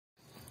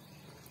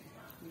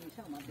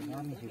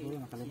Marami siguro,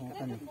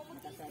 nakalimutan eh.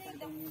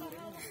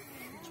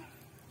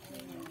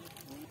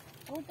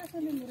 Oh, tas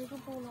ano memory ko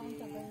po lang ang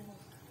tagal.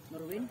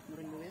 Marwin?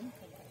 Marwin?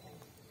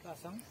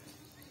 Kasang?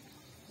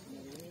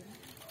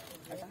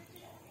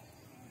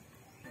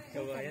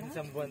 Kawayan,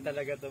 sambuan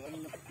talaga to.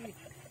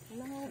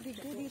 Wala nga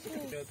video dito.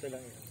 Ito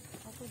lang yun.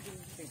 Ako din.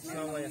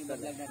 Kawayan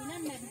talaga.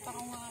 Sinan, meron pa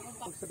akong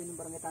Pag sabi ng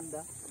barangay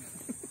tanda.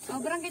 Oh,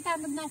 barangay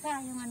tanod nasa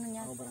yung ano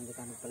niya. Oh, barangay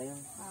tanda pala yun.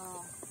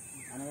 Oo.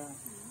 Ano yan?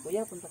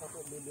 Kuya, punta ka po.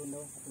 Bido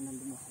daw. At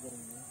nandun mo siguro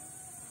mo.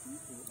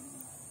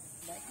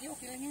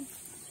 Okay lang yan.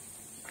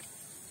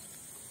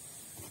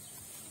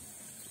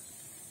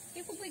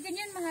 Kaya kung po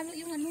ganyan, mahalo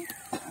yung ano.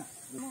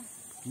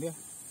 Hindi.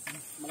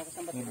 Malakas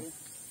ang battery.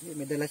 Hindi,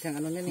 may dala siyang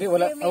ano niyan Hindi, eh.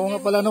 wala. Oo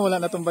nga pala, no, wala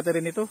na itong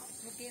battery nito.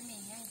 Buti yung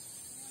mingay.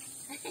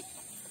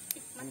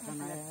 Ano ka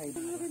na hide?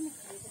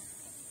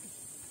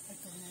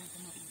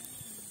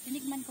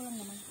 Tinikman ko lang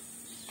naman.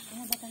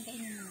 Kaya batang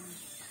kainin mo naman.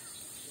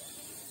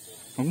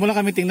 Huwag mo lang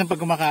kami tingnan pag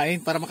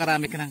kumakain para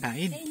makarami ka ng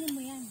kain. Kainin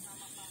mo yan.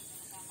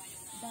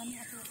 Dami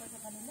asukal sa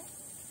kanila.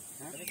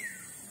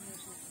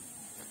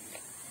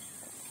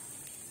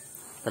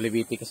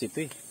 Palibiti kasi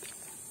ito eh.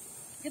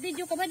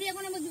 Ka-video ka ba? Di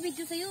ako na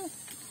mag-video sa'yo.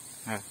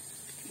 Ha?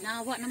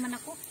 Naawa naman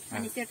ako.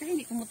 Manisir ka,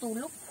 hindi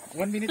kumutulog.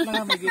 1 minute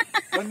lang nga may 1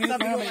 minute lang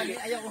nga may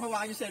Ayaw ko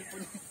hawakan yung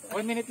cellphone.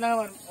 1 minute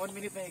lang, 1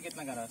 minute na higit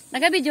ng garas.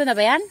 Nag-video na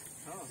ba yan?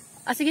 Oo.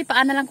 Ah, sige,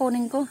 paano lang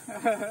kunin ko.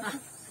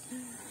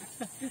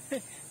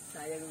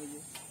 Sayang mo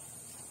yun.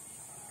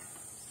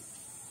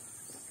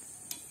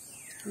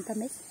 Ang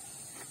tamis.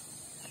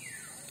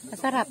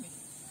 Masarap.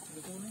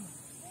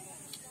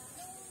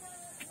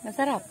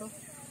 Masarap.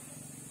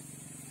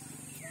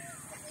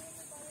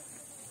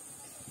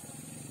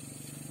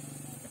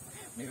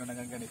 Mayroon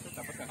na ganito,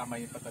 tapos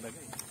kakamayin pa talaga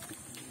eh.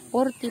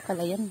 40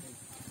 pala yan.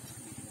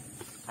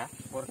 Ha?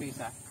 40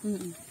 isa?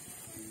 Mm-mm.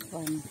 1.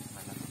 40.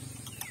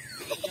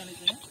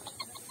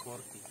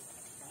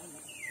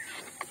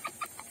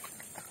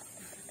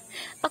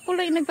 Ako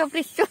lang yung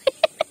nagpa-presyo.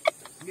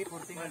 Hindi,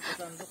 40 nga ito.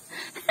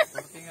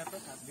 40 nga ito.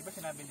 Di ba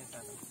sinabi niya sa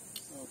ano?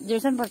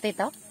 Jerson, 40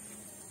 ito?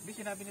 Hindi,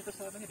 sinabi nito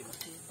sa ano niya, di ba?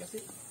 Kasi,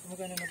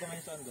 magkano na ba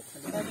ngayon sa Andot?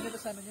 Sinabi nito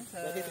sa ano niya? Sa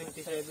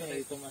 27 na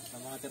ito mas, na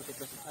mga 30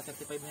 plus,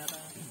 35 na yata.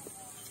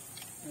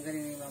 Ang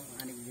ganun yung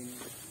mga anig din.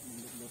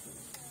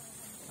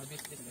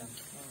 Business lang.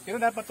 Pero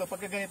dapat to,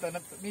 pagka ganito,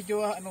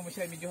 medyo, ano mo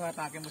siya, medyo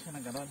hatakin mo siya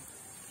ng ganon.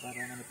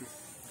 Para manipis.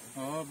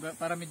 Oo,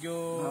 para medyo,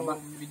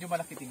 medyo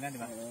malaki tingnan, di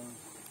ba?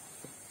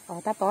 Oh,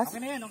 tapos? Okay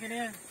na yan, okay na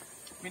yan.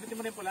 Pinutin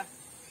mo na yung pula.